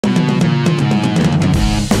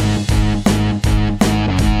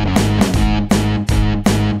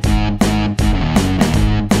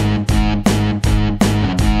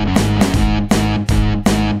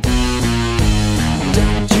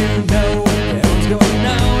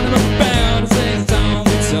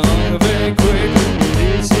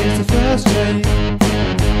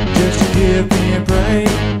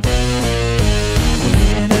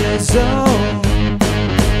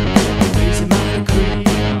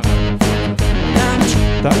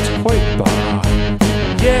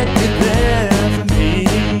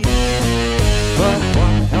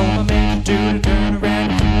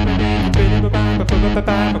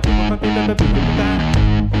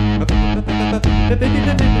Give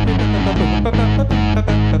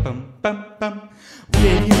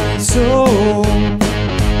you my soul,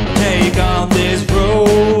 take on this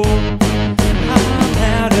role. I'm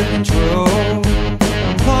out of control,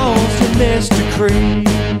 I'm close to this decree.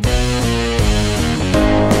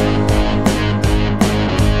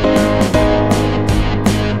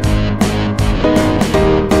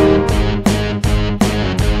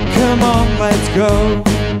 Come on, let's go.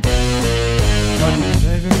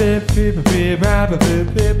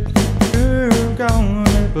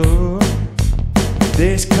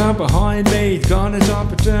 This car behind me is gonna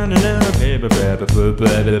jump and turn and then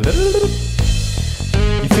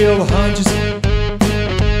you feel the hunches.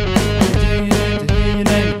 You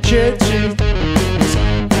name churches.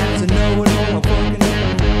 As I know it all, I'm fucking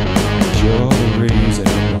you're the reason.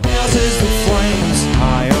 Else is the flames.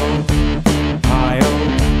 Hi-oh, hi-oh.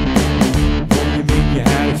 What do you mean you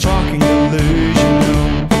had a fucking illusion?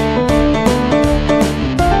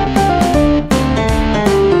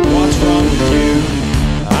 What's wrong with you?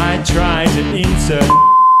 I tried to insert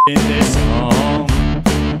in this song.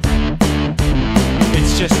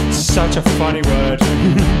 It's just such a funny word.